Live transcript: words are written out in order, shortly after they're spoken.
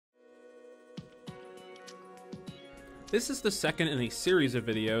This is the second in a series of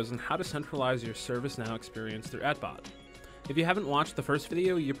videos on how to centralize your ServiceNow experience through AtBot. If you haven't watched the first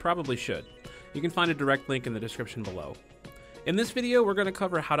video, you probably should. You can find a direct link in the description below. In this video, we're going to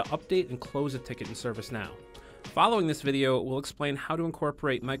cover how to update and close a ticket in ServiceNow. Following this video, we'll explain how to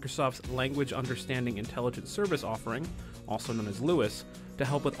incorporate Microsoft's Language Understanding Intelligent Service offering, also known as LUIS, to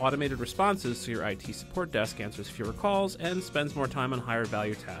help with automated responses so your IT support desk answers fewer calls and spends more time on higher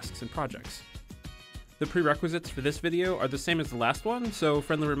value tasks and projects. The prerequisites for this video are the same as the last one, so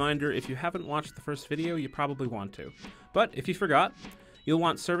friendly reminder, if you haven't watched the first video, you probably want to. But if you forgot, you'll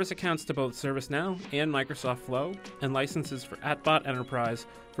want service accounts to both ServiceNow and Microsoft Flow, and licenses for AtBot Enterprise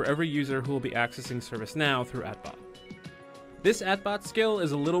for every user who will be accessing ServiceNow through AtBot. This AtBot skill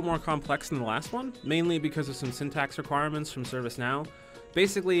is a little more complex than the last one, mainly because of some syntax requirements from ServiceNow.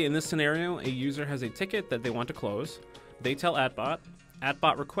 Basically, in this scenario, a user has a ticket that they want to close. They tell AtBot,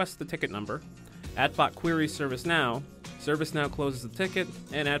 AtBot requests the ticket number, AtBot queries ServiceNow, ServiceNow closes the ticket,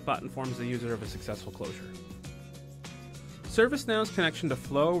 and AtBot informs the user of a successful closure. ServiceNow's connection to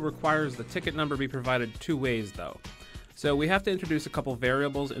Flow requires the ticket number be provided two ways though. So we have to introduce a couple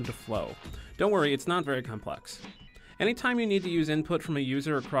variables into Flow. Don't worry, it's not very complex. Anytime you need to use input from a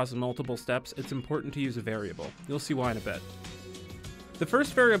user across multiple steps, it's important to use a variable. You'll see why in a bit. The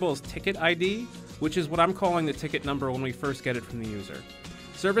first variable is ticket ID, which is what I'm calling the ticket number when we first get it from the user.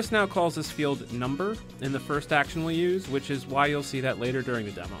 ServiceNow calls this field number in the first action we use, which is why you'll see that later during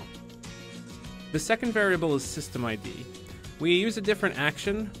the demo. The second variable is system ID. We use a different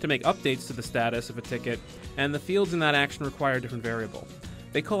action to make updates to the status of a ticket, and the fields in that action require a different variable.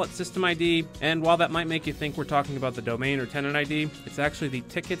 They call it system ID, and while that might make you think we're talking about the domain or tenant ID, it's actually the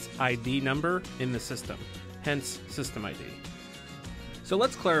ticket's ID number in the system, hence system ID. So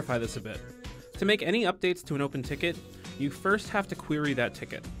let's clarify this a bit. To make any updates to an open ticket, you first have to query that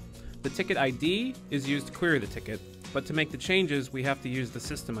ticket. The ticket ID is used to query the ticket, but to make the changes, we have to use the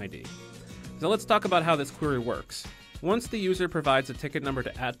system ID. So let's talk about how this query works. Once the user provides a ticket number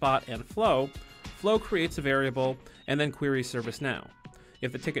to AtBot and Flow, Flow creates a variable and then queries ServiceNow.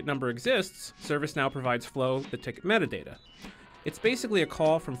 If the ticket number exists, ServiceNow provides Flow the ticket metadata. It's basically a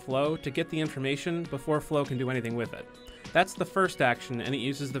call from Flow to get the information before Flow can do anything with it. That's the first action, and it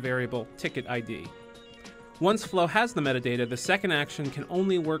uses the variable ticket ID. Once Flow has the metadata, the second action can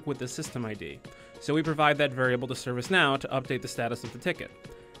only work with the system ID. So we provide that variable to ServiceNow to update the status of the ticket.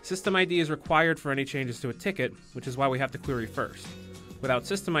 System ID is required for any changes to a ticket, which is why we have to query first. Without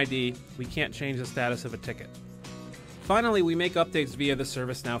system ID, we can't change the status of a ticket. Finally, we make updates via the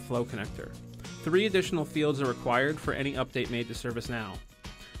ServiceNow Flow connector. 3 additional fields are required for any update made to ServiceNow.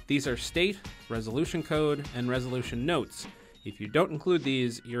 These are state, resolution code, and resolution notes. If you don't include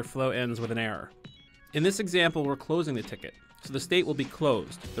these, your flow ends with an error. In this example, we're closing the ticket, so the state will be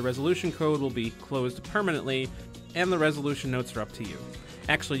closed, the resolution code will be closed permanently, and the resolution notes are up to you.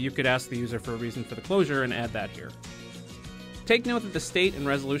 Actually, you could ask the user for a reason for the closure and add that here. Take note that the state and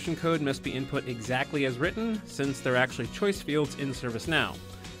resolution code must be input exactly as written, since they're actually choice fields in ServiceNow.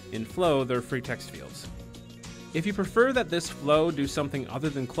 In Flow, they're free text fields. If you prefer that this flow do something other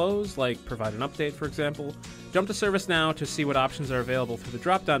than close, like provide an update for example, jump to ServiceNow to see what options are available through the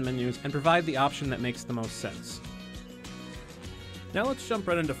drop-down menus and provide the option that makes the most sense. Now let's jump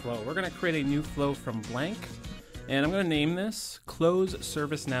right into Flow. We're going to create a new flow from blank, and I'm going to name this Close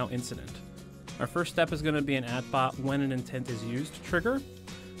ServiceNow Incident. Our first step is going to be an AtBot when an intent is used trigger.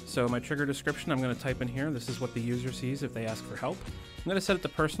 So my trigger description, I'm going to type in here. This is what the user sees if they ask for help. I'm going to set it to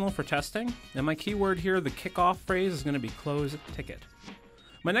personal for testing. And my keyword here, the kickoff phrase, is going to be close ticket.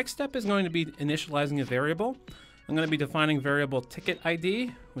 My next step is going to be initializing a variable. I'm going to be defining variable ticket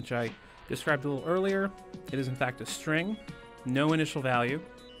ID, which I described a little earlier. It is in fact a string, no initial value.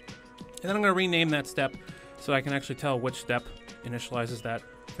 And then I'm going to rename that step so I can actually tell which step initializes that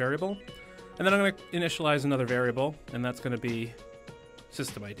variable. And then I'm going to initialize another variable, and that's going to be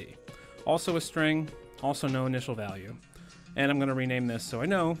system ID. Also a string, also no initial value. And I'm going to rename this so I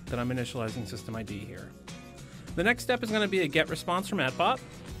know that I'm initializing system ID here. The next step is going to be a get response from AtBot.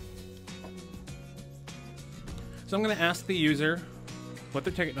 So I'm going to ask the user what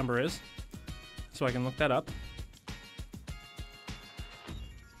their ticket number is, so I can look that up.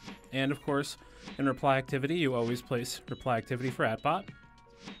 And of course, in reply activity, you always place reply activity for AtBot.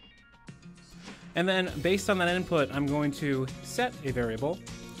 And then based on that input, I'm going to set a variable.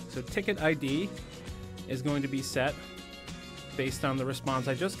 So ticket ID is going to be set based on the response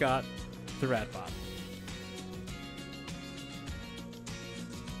I just got through AtBot.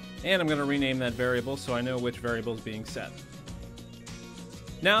 And I'm going to rename that variable so I know which variable is being set.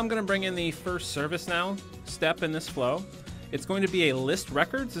 Now I'm going to bring in the first ServiceNow step in this flow. It's going to be a list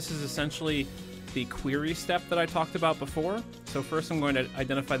records. This is essentially the query step that I talked about before. So first I'm going to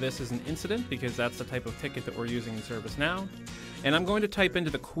identify this as an incident because that's the type of ticket that we're using in ServiceNow. And I'm going to type into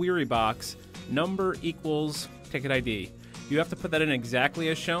the query box number equals ticket ID. You have to put that in exactly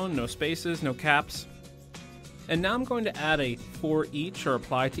as shown, no spaces, no caps. And now I'm going to add a for each or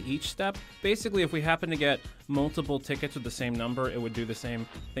apply to each step. Basically, if we happen to get multiple tickets with the same number, it would do the same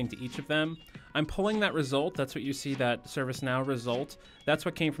thing to each of them. I'm pulling that result. That's what you see, that ServiceNow result. That's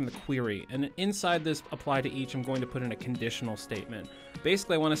what came from the query. And inside this apply to each, I'm going to put in a conditional statement.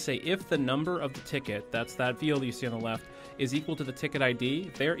 Basically, I want to say if the number of the ticket, that's that field you see on the left, is equal to the ticket ID,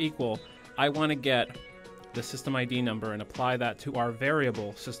 if they're equal, I want to get the system ID number and apply that to our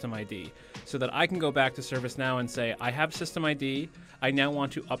variable system ID so that I can go back to ServiceNow and say, I have system ID. I now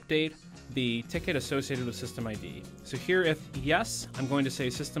want to update the ticket associated with system ID. So here, if yes, I'm going to say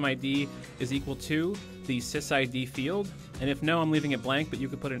system ID is equal to the sys_id field. And if no, I'm leaving it blank, but you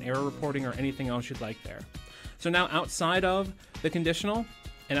could put an error reporting or anything else you'd like there. So now outside of the conditional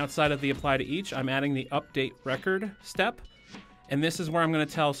and outside of the apply to each, I'm adding the update record step. And this is where I'm going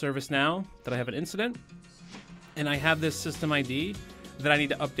to tell ServiceNow that I have an incident and I have this system ID that I need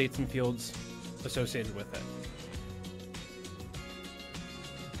to update some fields associated with it.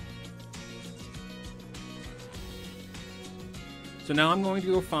 So now I'm going to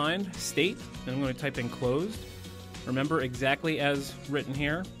go find state, and I'm going to type in closed. Remember, exactly as written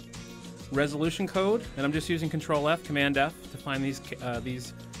here. Resolution code, and I'm just using Control F, Command F to find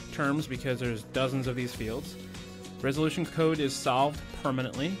these terms because there's dozens of these fields. Resolution code is solved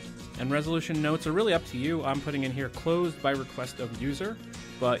permanently, and resolution notes are really up to you. I'm putting in here closed by request of user,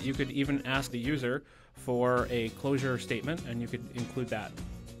 but you could even ask the user for a closure statement, and you could include that.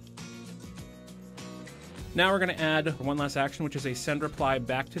 Now we're going to add one last action, which is a send reply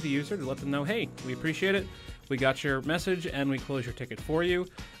back to the user to let them know, hey, we appreciate it. We got your message and we close your ticket for you.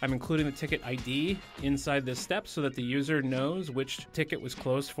 I'm including the ticket ID inside this step so that the user knows which ticket was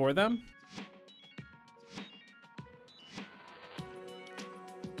closed for them.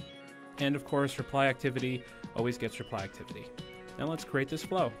 And of course, reply activity always gets reply activity. Now let's create this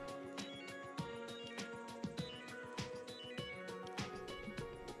flow.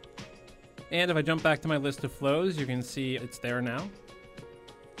 And if I jump back to my list of flows, you can see it's there now.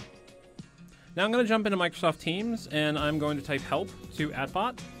 Now I'm going to jump into Microsoft Teams and I'm going to type help to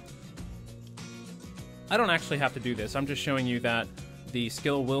AtBot. I don't actually have to do this. I'm just showing you that the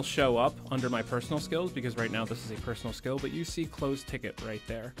skill will show up under my personal skills because right now this is a personal skill, but you see closed ticket right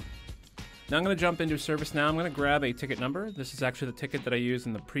there. Now I'm going to jump into ServiceNow. I'm going to grab a ticket number. This is actually the ticket that I used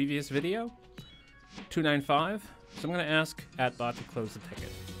in the previous video, 295. So I'm going to ask AtBot to close the ticket.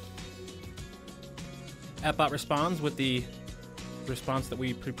 AtBot responds with the response that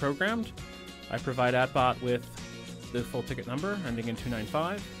we pre-programmed. I provide AtBot with the full ticket number ending in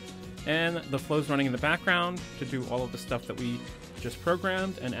 295, and the flow's running in the background to do all of the stuff that we just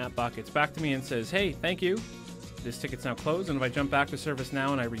programmed, and AtBot gets back to me and says, hey, thank you. This ticket's now closed, and if I jump back to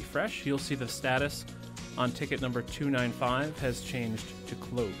ServiceNow and I refresh, you'll see the status on ticket number 295 has changed to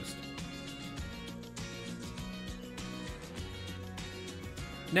closed.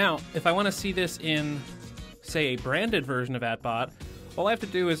 Now, if I want to see this in, say, a branded version of AtBot, all I have to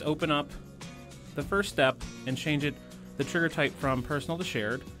do is open up the first step and change the trigger type from personal to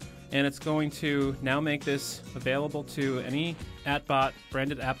shared, and it's going to now make this available to any AtBot,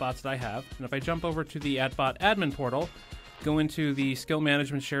 branded AtBots that I have. And if I jump over to the AtBot admin portal, go into the skill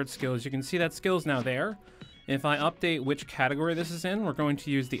management shared skills, you can see that skill's now there. If I update which category this is in, we're going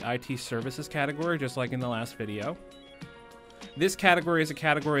to use the IT services category, just like in the last video. This category is a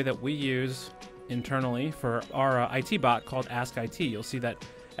category that we use internally for our IT bot called AskIT. You'll see that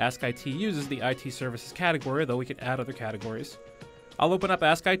AskIT uses the IT services category, though we could add other categories. I'll open up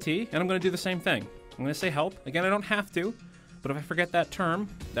AskIT, and I'm going to do the same thing. I'm going to say help. Again, I don't have to, but if I forget that term,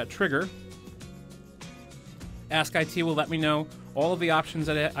 that trigger, AskIT will let me know all of the options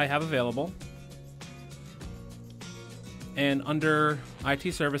that I have available. And under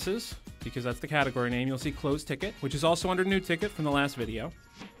IT services, because that's the category name, you'll see closed ticket, which is also under new ticket from the last video.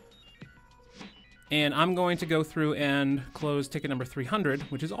 And I'm going to go through and close ticket number 300,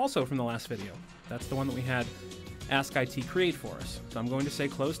 which is also from the last video. That's the one that we had AskIT create for us. So I'm going to say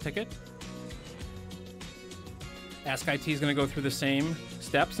close ticket. AskIT is going to go through the same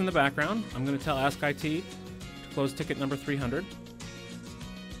steps in the background. I'm going to tell AskIT to close ticket number 300.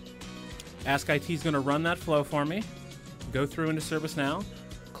 AskIT is going to run that flow for me, go through into ServiceNow,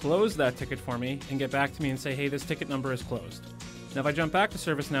 close that ticket for me, and get back to me and say, hey, this ticket number is closed. Now if I jump back to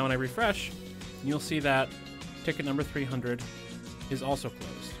ServiceNow and I refresh, you'll see that ticket number 300 is also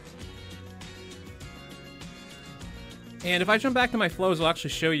closed. And if I jump back to my flows, I'll actually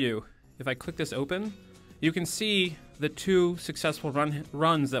show you if I click this open, you can see the two successful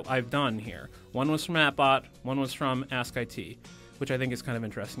runs that I've done here. One was from AtBot, one was from AskIT, which I think is kind of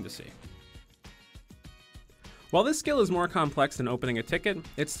interesting to see. While this skill is more complex than opening a ticket,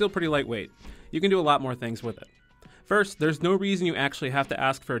 it's still pretty lightweight. You can do a lot more things with it. First, there's no reason you actually have to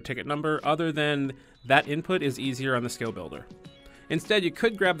ask for a ticket number other than that input is easier on the skill builder. Instead, you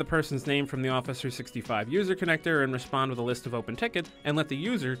could grab the person's name from the Office 365 user connector and respond with a list of open tickets and let the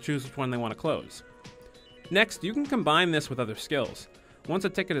user choose which one they want to close. Next, you can combine this with other skills. Once a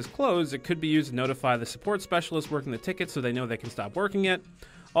ticket is closed, it could be used to notify the support specialist working the ticket so they know they can stop working it.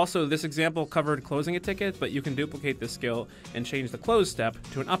 Also, this example covered closing a ticket, but you can duplicate this skill and change the close step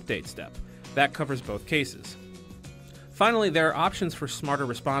to an update step. That covers both cases. Finally, there are options for smarter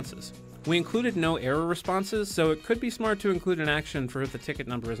responses. We included no error responses, so it could be smart to include an action for if the ticket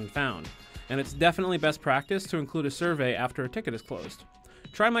number isn't found. And it's definitely best practice to include a survey after a ticket is closed.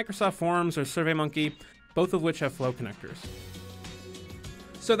 Try Microsoft Forms or SurveyMonkey, both of which have flow connectors.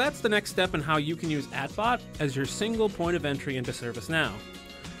 So that's the next step in how you can use AtBot as your single point of entry into ServiceNow.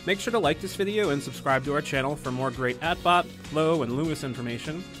 Make sure to like this video and subscribe to our channel for more great AtBot, Flow, and Lewis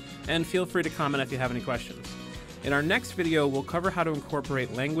information, and feel free to comment if you have any questions. In our next video, we'll cover how to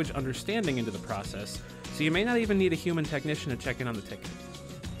incorporate language understanding into the process, so you may not even need a human technician to check in on the ticket.